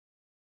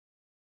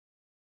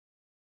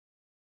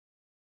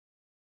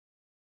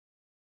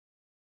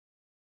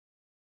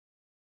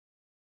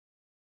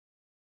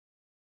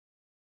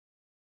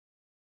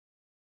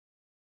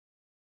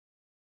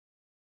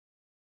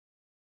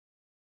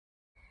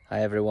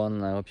Hi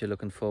everyone, I hope you're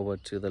looking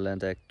forward to the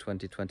Land Act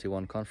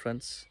 2021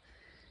 conference.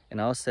 In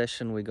our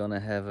session we're going to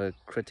have a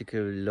critical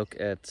look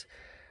at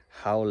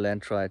how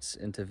land rights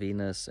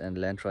interveners and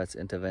land rights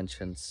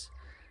interventions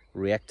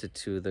reacted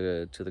to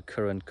the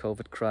current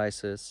COVID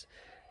crisis,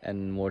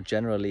 and more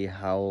generally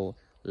how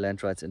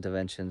land rights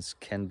interventions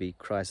can be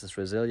crisis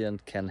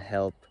resilient, can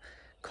help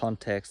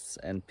contexts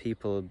and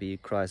people be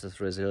crisis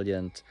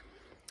resilient,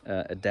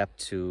 adapt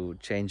to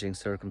changing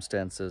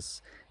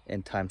circumstances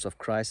in times of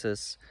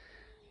crisis.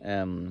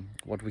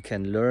 What we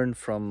can learn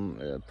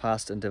from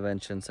past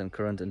interventions and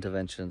current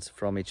interventions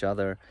from each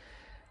other,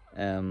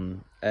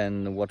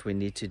 and what we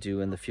need to do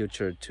in the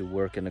future to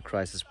work in a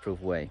crisis-proof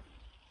way.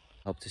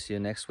 Hope to see you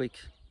next week.